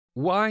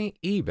Why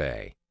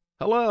eBay?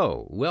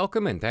 Hello,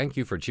 welcome and thank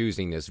you for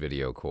choosing this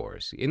video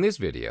course. In this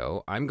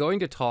video, I'm going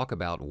to talk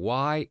about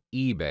why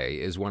eBay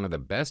is one of the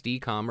best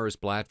e-commerce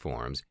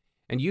platforms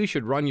and you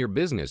should run your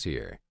business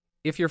here.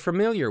 If you're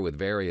familiar with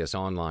various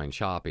online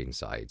shopping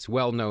sites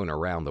well known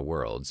around the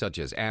world such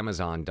as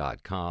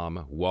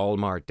Amazon.com,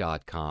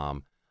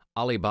 Walmart.com,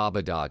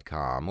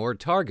 Alibaba.com, or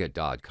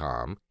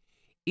Target.com,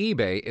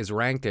 eBay is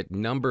ranked at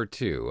number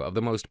 2 of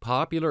the most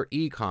popular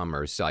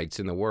e-commerce sites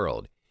in the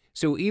world.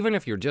 So even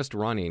if you're just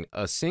running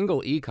a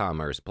single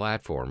e-commerce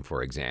platform,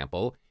 for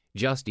example,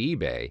 just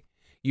eBay,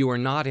 you are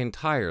not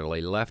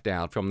entirely left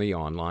out from the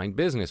online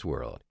business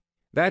world.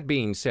 That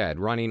being said,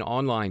 running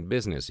online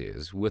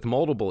businesses with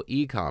multiple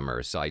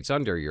e-commerce sites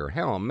under your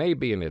helm may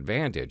be an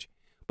advantage,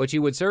 but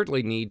you would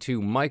certainly need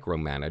to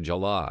micromanage a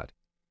lot.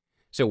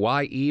 So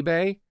why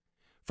eBay?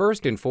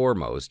 First and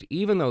foremost,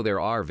 even though there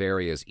are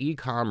various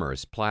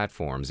e-commerce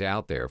platforms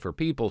out there for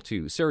people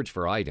to search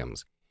for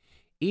items,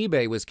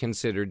 eBay was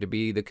considered to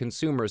be the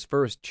consumer's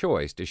first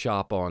choice to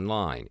shop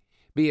online,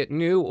 be it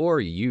new or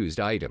used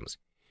items.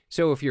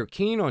 So if you're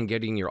keen on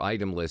getting your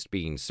item list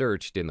being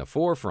searched in the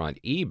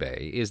forefront,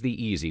 eBay is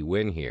the easy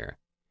win here.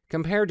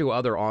 Compared to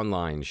other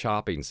online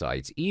shopping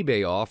sites,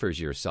 eBay offers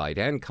your site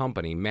and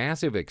company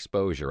massive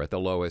exposure at the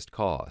lowest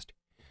cost.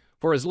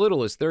 For as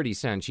little as 30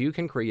 cents, you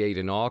can create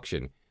an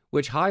auction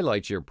which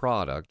highlights your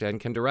product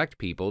and can direct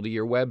people to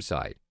your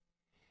website.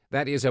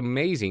 That is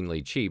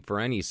amazingly cheap for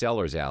any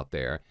sellers out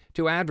there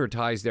to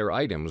advertise their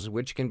items,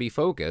 which can be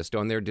focused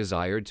on their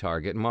desired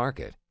target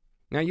market.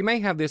 Now, you may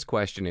have this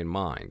question in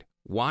mind.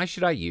 Why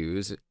should I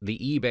use the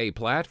eBay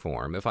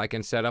platform if I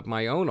can set up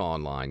my own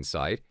online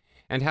site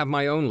and have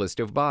my own list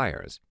of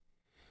buyers?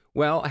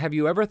 Well, have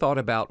you ever thought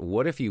about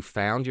what if you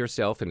found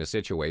yourself in a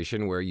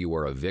situation where you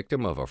were a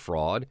victim of a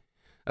fraud?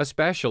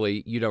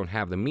 Especially, you don't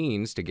have the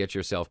means to get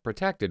yourself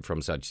protected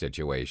from such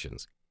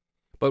situations.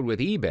 But with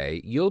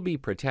eBay, you'll be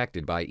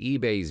protected by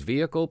eBay's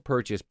Vehicle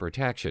Purchase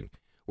Protection,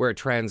 where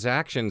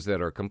transactions that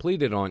are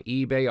completed on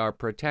eBay are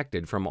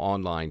protected from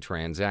online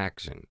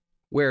transactions.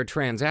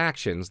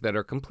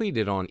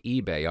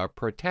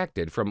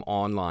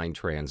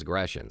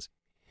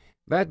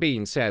 That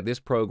being said, this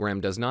program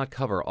does not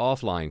cover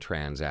offline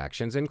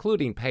transactions,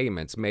 including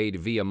payments made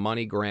via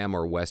MoneyGram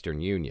or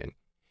Western Union.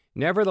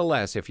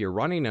 Nevertheless, if you're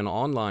running an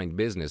online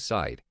business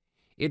site,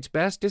 it's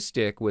best to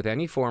stick with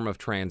any form of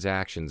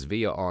transactions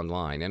via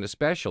online and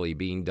especially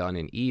being done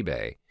in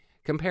eBay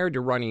compared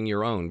to running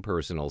your own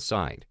personal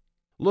site.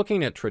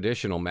 Looking at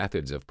traditional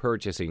methods of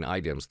purchasing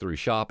items through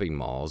shopping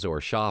malls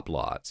or shop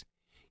lots,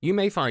 you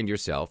may find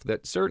yourself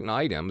that certain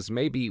items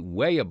may be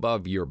way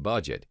above your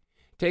budget.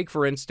 Take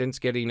for instance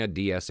getting a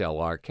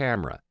DSLR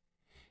camera.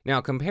 Now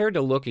compared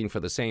to looking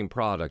for the same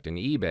product in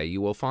eBay,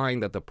 you will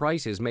find that the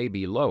prices may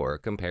be lower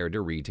compared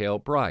to retail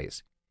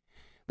price.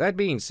 That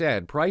being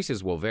said,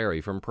 prices will vary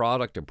from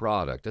product to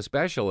product,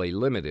 especially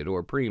limited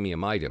or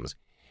premium items,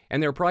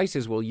 and their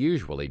prices will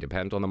usually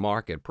depend on the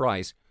market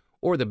price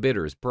or the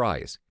bidder's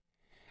price.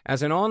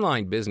 As an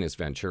online business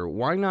venture,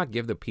 why not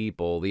give the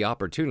people the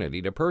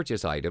opportunity to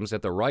purchase items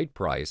at the right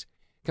price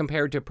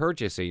compared to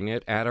purchasing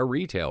it at a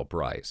retail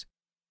price?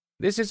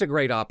 This is a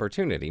great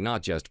opportunity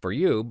not just for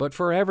you, but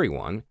for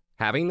everyone,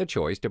 having the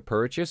choice to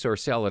purchase or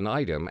sell an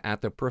item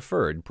at the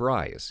preferred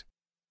price.